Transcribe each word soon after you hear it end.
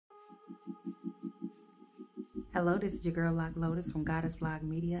Hello, this is your girl Lod'd Lotus from Goddess Blog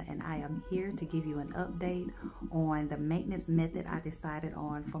Media, and I am here to give you an update on the maintenance method I decided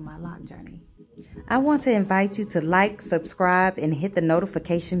on for my lock journey. I want to invite you to like, subscribe, and hit the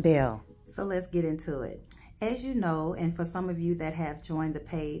notification bell. So let's get into it. As you know, and for some of you that have joined the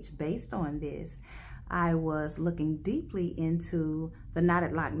page based on this, I was looking deeply into the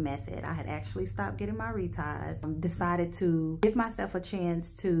knotted lock method. I had actually stopped getting my reties. Decided to give myself a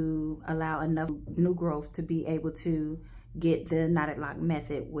chance to allow enough new growth to be able to get the knotted lock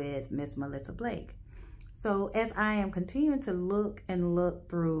method with Miss Melissa Blake. So as I am continuing to look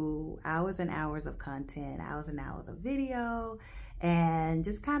through hours and hours of content, hours and hours of video, and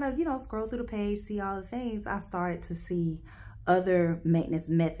just kind of, scroll through the page, see all the things, I started to see other maintenance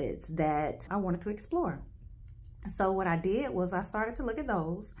methods that I wanted to explore. So what I did was I started to look at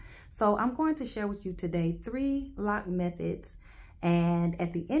those. So I'm going to share with you today 3 lock methods, and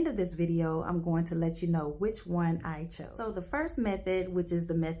at the end of this video I'm going to let you know which one I chose. So the first method, which is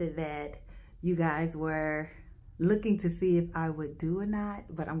the method that you guys were looking to see if I would do or not,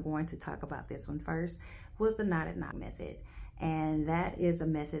 but I'm going to talk about this one first, was the knotted knot method. And that is a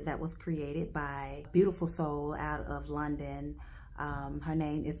method that was created by a beautiful soul out of London. Her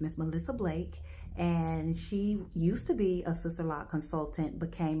name is Miss Melissa Blake, and she used to be a sister lock consultant,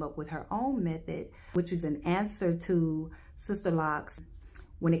 but came up with her own method, which is an answer to sister locks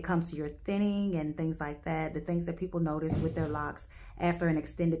when it comes to your thinning and things like that, the things that people notice with their locks after an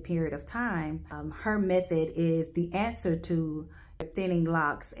extended period of time. Her method is the answer to thinning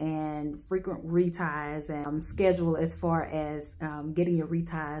locks and frequent reties, and schedule as far as getting your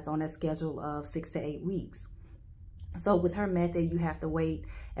reties on a schedule of 6 to 8 weeks. So with her method, you have to wait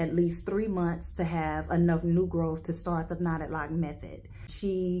at least 3 months to have enough new growth to start the knotted lock method.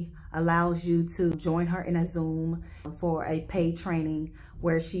 She allows you to join her in a Zoom for a paid training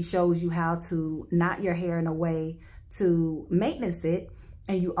where she shows you how to knot your hair in a way to maintenance it.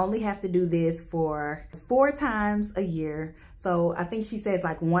 And you only have to do this for 4 times a year. So I think she says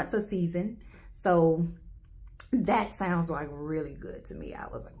like once a season. So that sounds like really good to me. I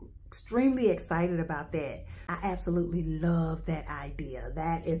was like extremely excited about that. I absolutely love that idea.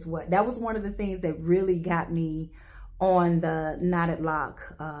 That was one of the things that really got me on the knotted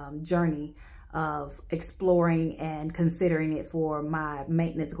lock journey of exploring and considering it for my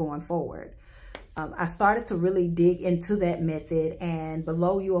maintenance going forward. I started to really dig into that method, and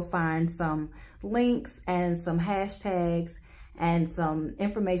below you will find some links and some hashtags and some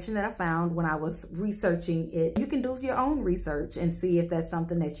information that I found when I was researching it. You can do your own research and see if that's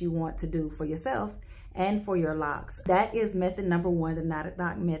something that you want to do for yourself and for your locks. That is method number 1. The knotted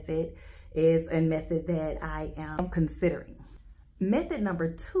lock method is a method that I am considering. Method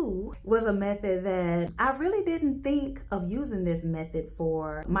number 2 was a method that I really didn't think of using this method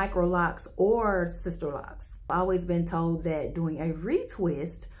for microlocks or sister locks. I've always been told that doing a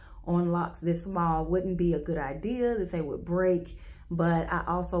retwist on locks this small wouldn't be a good idea, that they would break. But I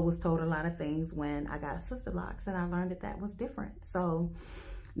also was told a lot of things when I got sister locks, and I learned that that was different. So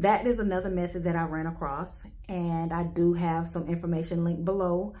that is another method that I ran across, and I do have some information linked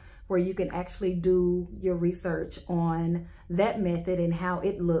below where you can actually do your research on that method and how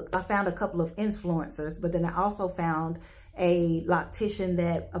it looks. I found a couple of influencers, but then I also found a loctician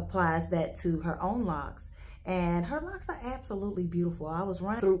that applies that to her own locks. And her locks are absolutely beautiful. I was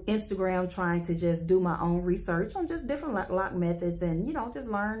running through Instagram trying to just do my own research on just different lock methods and, just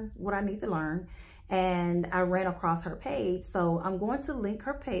learn what I need to learn. And I ran across her page. So I'm going to link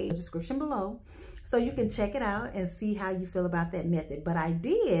her page in the description below so you can check it out and see how you feel about that method. But I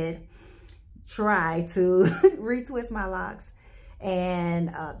did try to retwist my locks,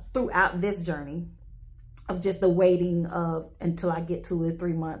 and throughout this journey of just the waiting of until I get to the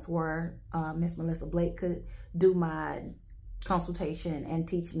 3 months where Miss Melissa Blake could do my consultation and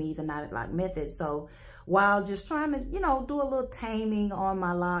teach me the knotted lock method. So while just trying to, do a little taming on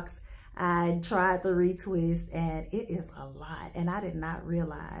my locks, I tried the retwist, and it is a lot. And I did not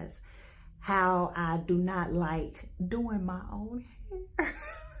realize how I do not like doing my own hair.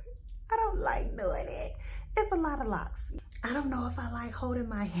 I don't like doing it. It's a lot of locks. I don't know if I like holding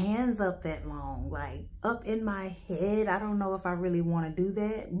my hands up that long, like up in my head. I don't know if I really want to do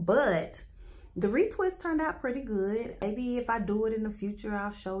that, but the retwist turned out pretty good. Maybe if I do it in the future,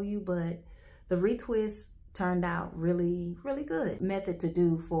 I'll show you, but the retwist turned out really, really good. Method to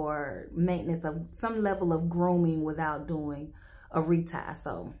do for maintenance of some level of grooming without doing a retie.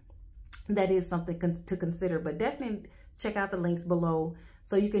 So that is something to consider, but definitely check out the links below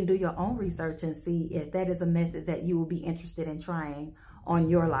so you can do your own research and see if that is a method that you will be interested in trying on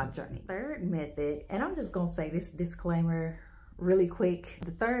your lock journey. Third method, and I'm just gonna say this disclaimer really quick.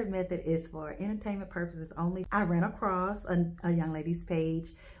 The third method is for entertainment purposes only. I ran across a young lady's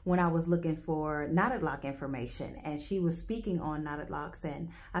page when I was looking for knotted lock information, and she was speaking on knotted locks, and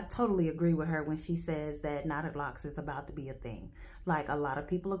I totally agree with her when she says that knotted locks is about to be a thing. Like, a lot of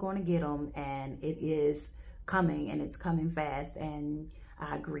people are going to get them, and it is coming, and it's coming fast, and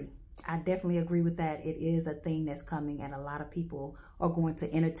I agree. I definitely agree with that. It is a thing that's coming, and a lot of people are going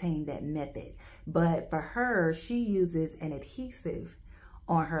to entertain that method. But for her, she uses an adhesive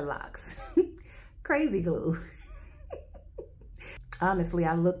on her locks. Crazy glue. Honestly,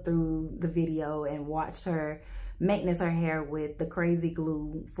 I looked through the video and watched her maintenance her hair with the crazy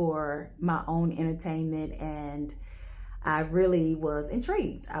glue for my own entertainment, and I really was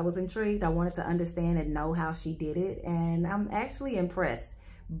intrigued. I was intrigued. I wanted to understand and know how she did it, and I'm actually impressed.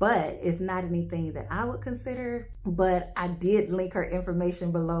 But it's not anything that I would consider. But I did link her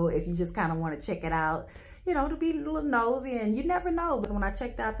information below if you just kind of want to check it out, you know, to be a little nosy. And you never know, because when I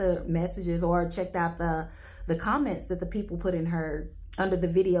checked out the messages or checked out the comments that the people put in her under the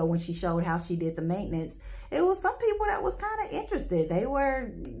video when she showed how she did the maintenance, it was some people that was kind of interested. They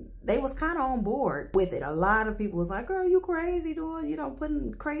was kind of on board with it. A lot of people was like, girl, you crazy doing, you know,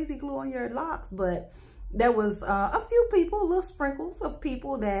 putting crazy glue on your locks. But there was a few people, little sprinkles of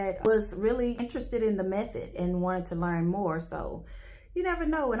people that was really interested in the method and wanted to learn more. So you never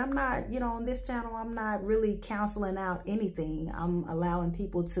know. And I'm not, you know, on this channel, I'm not really counseling out anything. I'm allowing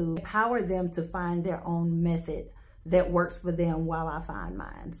people to empower them to find their own method that works for them while I find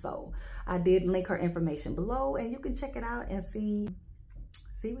mine. So I did link her information below, and you can check it out and see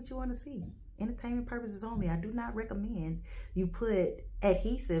what you want to see. Entertainment purposes only. I do not recommend you put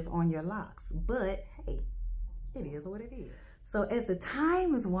adhesive on your locks, but hey, it is what it is. So as the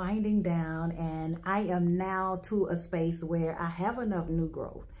time is winding down, and I am now to a space where I have enough new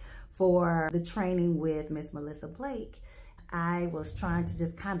growth for the training with Miss Melissa Blake, I was trying to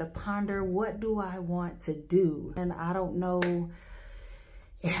just kind of ponder, what do I want to do? And I don't know,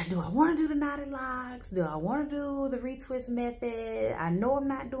 do I want to do the knotted locks? Do I want to do the retwist method? I know I'm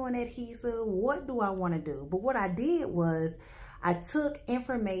not doing adhesive. What do I want to do? But what I did was I took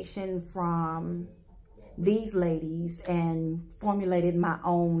information from these ladies and formulated my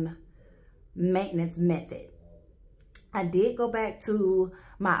own maintenance method. I did go back to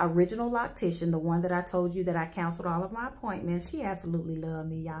my original loctician, the one that I told you that I canceled all of my appointments. She absolutely loved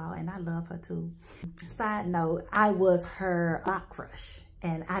me, y'all, and I love her too. Side note, I was her lock crush,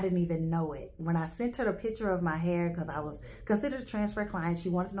 and I didn't even know it. When I sent her the picture of my hair, because I was considered a transfer client, she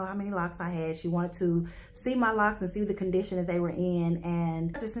wanted to know how many locks I had. She wanted to see my locks and see the condition that they were in,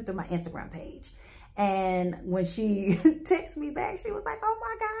 and I just sent her my Instagram page. And when she texted me back, she was like, oh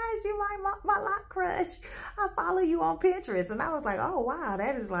my gosh, you're my lock crush. I follow you on Pinterest. And I was like, oh wow,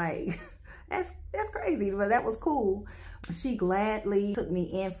 that is like, that's crazy, but that was cool. She gladly took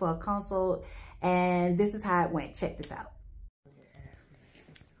me in for a consult, and this is how it went. Check this out.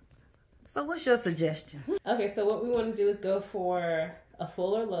 So what's your suggestion? Okay, so what we want to do is go for a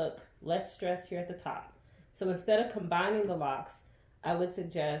fuller look, less stress here at the top. So instead of combining the locks, I would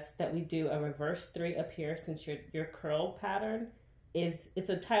suggest that we do a reverse 3 up here, since your curl pattern it's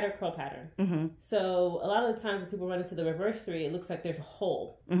a tighter curl pattern. Mm-hmm. So a lot of the times when people run into the reverse 3, it looks like there's a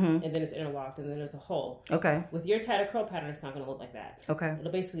hole, mm-hmm. and then it's interlocked, and then there's a hole. Okay. With your tighter curl pattern, it's not going to look like that. Okay.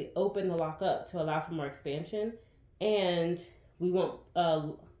 It'll basically open the lock up to allow for more expansion, and we won't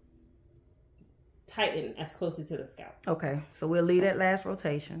tighten as closely to the scalp. Okay. So we'll leave that last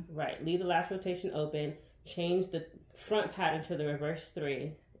rotation. Right. Leave the last rotation open. Change the front pattern to the reverse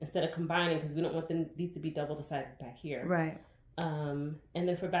 3 instead of combining, because we don't want these to be double the sizes back here. Right. And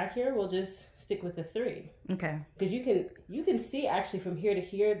then for back here, we'll just stick with the 3. Okay. Because you can see actually from here to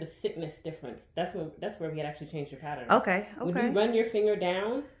here the thickness difference. That's where we had actually changed your pattern. Okay. Okay. When you run your finger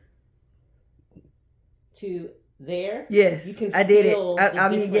down to there, yes, you can. I did it. I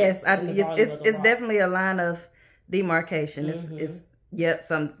mean, yes, it's definitely a line of demarcation. Mm-hmm. It's yep.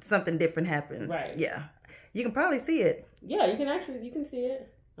 Something different happens. Right. Yeah. You can probably see it. Yeah, you can see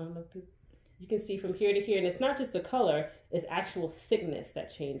it. I don't know if you can see from here to here, and it's not just the color, it's actual thickness that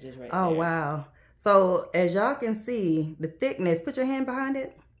changes right there. Oh, wow. So as y'all can see, the thickness, put your hand behind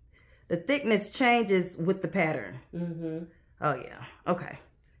it. The thickness changes with the pattern. Mm-hmm. Oh, yeah. Okay.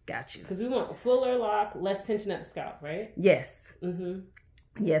 Got you. Because we want a fuller lock, less tension at the scalp, right? Yes. Mm-hmm.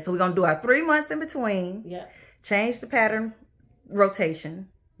 Yeah, so we're going to do our 3 months in between. Yeah. Change the pattern rotation.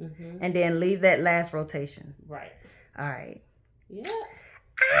 Mm-hmm. And then leave that last rotation. Right. All right. Yeah.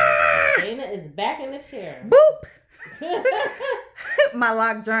 Ah! Dana is back in the chair. Boop. My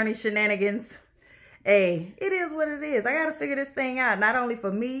lock journey shenanigans. Hey, it is what it is. I got to figure this thing out, not only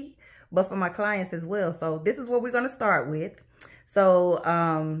for me, but for my clients as well. So this is what we're going to start with. So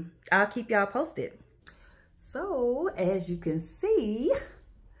I'll keep y'all posted. So as you can see,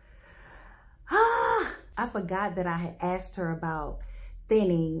 I forgot that I had asked her about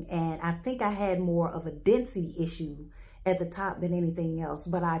thinning, and I think I had more of a density issue at the top than anything else.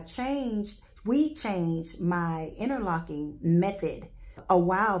 But we changed my interlocking method a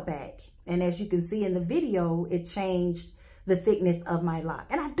while back. And as you can see in the video, it changed the thickness of my lock.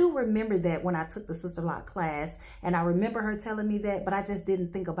 And I do remember that when I took the Sister Lock class, and I remember her telling me that, but I just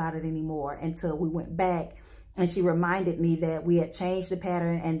didn't think about it anymore until we went back and she reminded me that we had changed the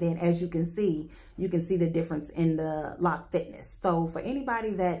pattern. And then as you can see the difference in the lock thickness. So for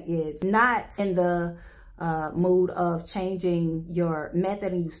anybody that is not in the mood of changing your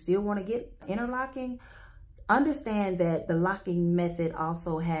method and you still want to get interlocking, understand that the locking method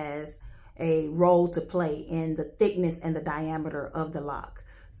also has a role to play in the thickness and the diameter of the lock.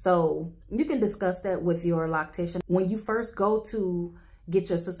 So you can discuss that with your loctician. When you first go to get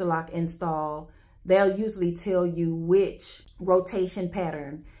your Sister Lock installed, they'll usually tell you which rotation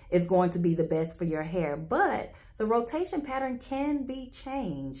pattern is going to be the best for your hair, but the rotation pattern can be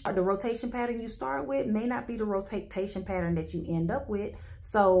changed. The rotation pattern you start with may not be the rotation pattern that you end up with.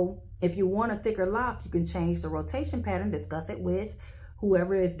 So if you want a thicker lock, you can change the rotation pattern, discuss it with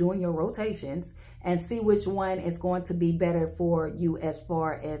whoever is doing your rotations, and see which one is going to be better for you as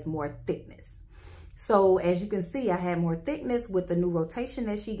far as more thickness. So as you can see, I had more thickness with the new rotation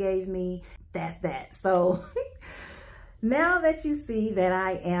that she gave me. That's that. So now that you see that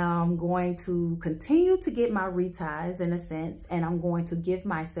I am going to continue to get my reties in a sense, and I'm going to give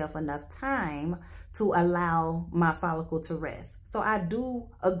myself enough time to allow my follicle to rest. So I do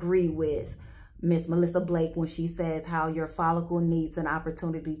agree with Miss Melissa Blake when she says how your follicle needs an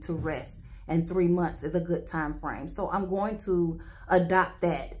opportunity to rest, and 3 months is a good time frame. So I'm going to adopt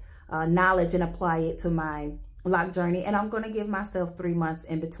that knowledge and apply it to my lock journey, and I'm going to give myself 3 months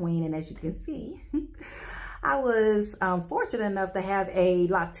in between. And as you can see, I was fortunate enough to have a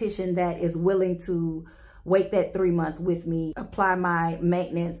loctician that is willing to wait that 3 months with me, apply my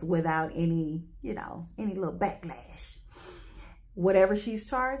maintenance without any, any little backlash. Whatever she's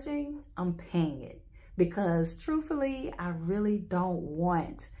charging, I'm paying it, because truthfully, I really don't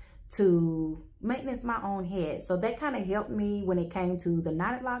want to maintenance my own head. So that kind of helped me when it came to the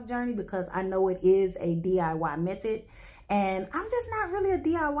knotted lock journey, because I know it is a DIY method, and I'm just not really a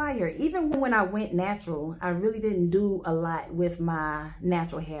DIYer. Even when I went natural, I really didn't do a lot with my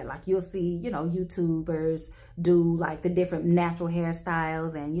natural hair. Like you'll see, YouTubers do like the different natural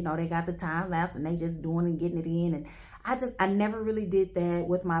hairstyles, and they got the time lapse and they just doing and getting it in. And I never really did that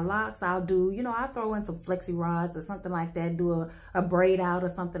with my locks. I'll do, I'll throw in some flexi rods or something like that, do a braid out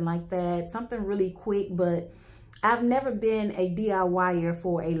or something like that, something really quick. But I've never been a DIYer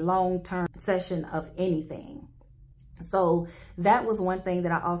for a long-term session of anything. So that was one thing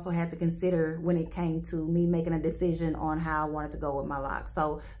that I also had to consider when it came to me making a decision on how I wanted to go with my locks.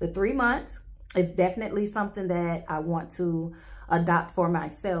 So the 3 months is definitely something that I want to adopt for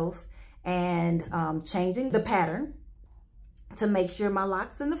myself, and changing the pattern to make sure my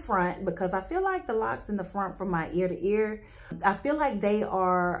locks in the front, because I feel like the locks in the front from my ear to ear, I feel like they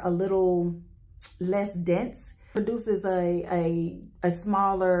are a little less dense, produces a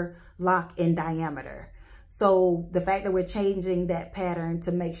smaller lock in diameter. So the fact that we're changing that pattern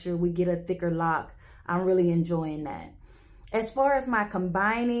to make sure we get a thicker lock, I'm really enjoying that. As far as my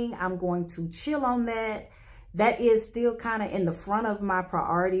combining, I'm going to chill on that. That is still kind of in the front of my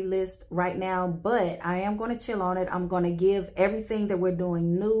priority list right now, but I am going to chill on it. I'm going to give everything that we're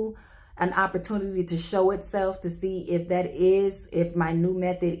doing new an opportunity to show itself, to see if my new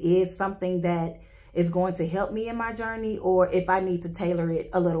method is something that is going to help me in my journey, or if I need to tailor it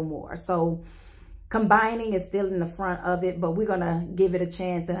a little more. So combining is still in the front of it, but we're going to give it a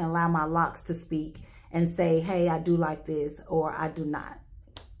chance and allow my locks to speak and say, hey, I do like this, or I do not.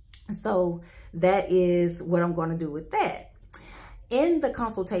 So that is what I'm going to do with that. In the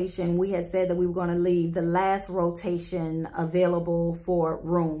consultation, we had said that we were going to leave the last rotation available for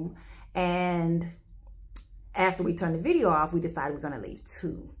room. And after we turned the video off, we decided we're going to leave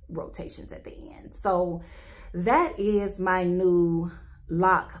 2 rotations at the end. So that is my new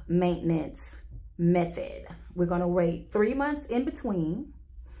lock maintenance method. We're going to wait 3 months in between.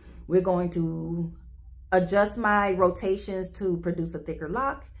 We're going to adjust my rotations to produce a thicker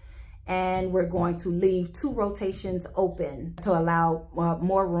lock, and we're going to leave 2 rotations open to allow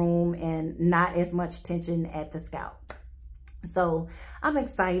more room and not as much tension at the scalp. So I'm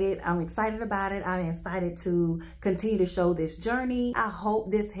excited. I'm excited about it. I'm excited to continue to show this journey. I hope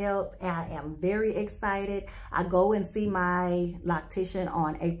this helps. I am very excited. I go and see my loctician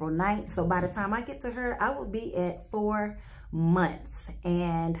on April 9th. So by the time I get to her, I will be at 4 months,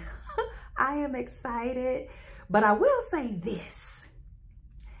 and I am excited. But I will say this.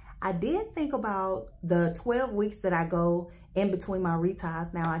 I did think about the 12 weeks that I go in between my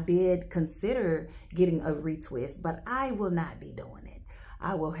reties. Now, I did consider getting a retwist, but I will not be doing it.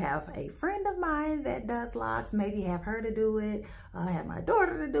 I will have a friend of mine that does locks, maybe have her to do it, have my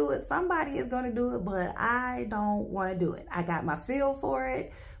daughter to do it. Somebody is going to do it, but I don't want to do it. I got my feel for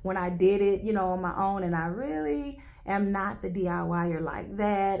it when I did it, you know, on my own, and I really am not the DIYer like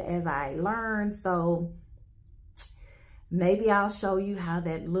that as I learned. So maybe I'll show you how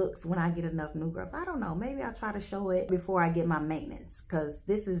that looks when I get enough new growth. I don't know. Maybe I'll try to show it before I get my maintenance, because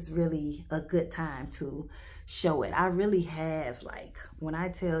this is really a good time to show it. I really have, like, when I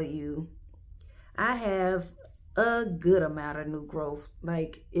tell you, I have a good amount of new growth.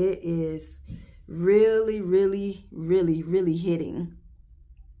 Like, it is really, really, really, really hitting.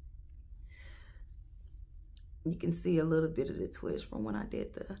 You can see a little bit of the twist from when I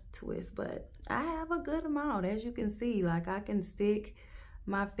did the twist, but I have a good amount. As you can see, like, I can stick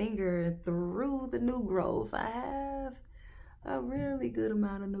my finger through the new growth. I have a really good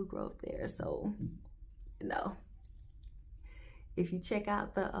amount of new growth there. So, you know, if you check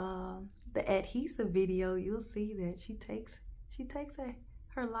out the adhesive video, you'll see that she takes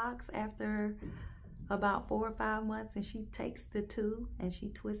her locks after about 4 or 5 months, and she takes the 2 and she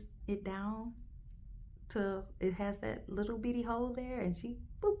twists it down till it has that little bitty hole there, and she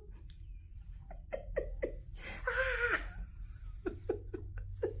boop.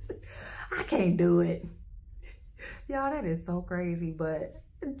 I can't do it, y'all. That is so crazy. But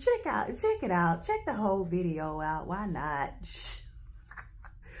check it out. Check the whole video out. Why not?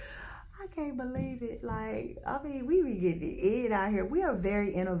 I can't believe it. Like, I mean, we be getting it out here. We are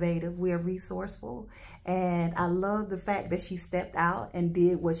very innovative. We are resourceful. And I love the fact that she stepped out and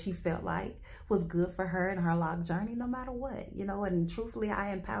did what she felt like was good for her and her lock journey, no matter what, you know. And truthfully,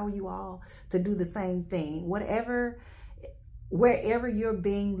 I empower you all to do the same thing. Wherever you're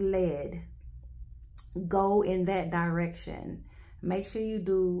being led, go in that direction. Make sure you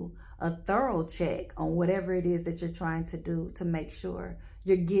do a thorough check on whatever it is that you're trying to do to make sure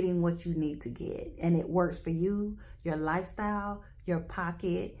you're getting what you need to get. And it works for you, your lifestyle, your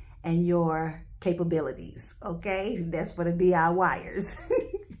pocket, and your capabilities, okay? That's for the DIYers.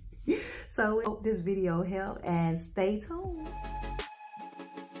 So I hope this video helped, and stay tuned.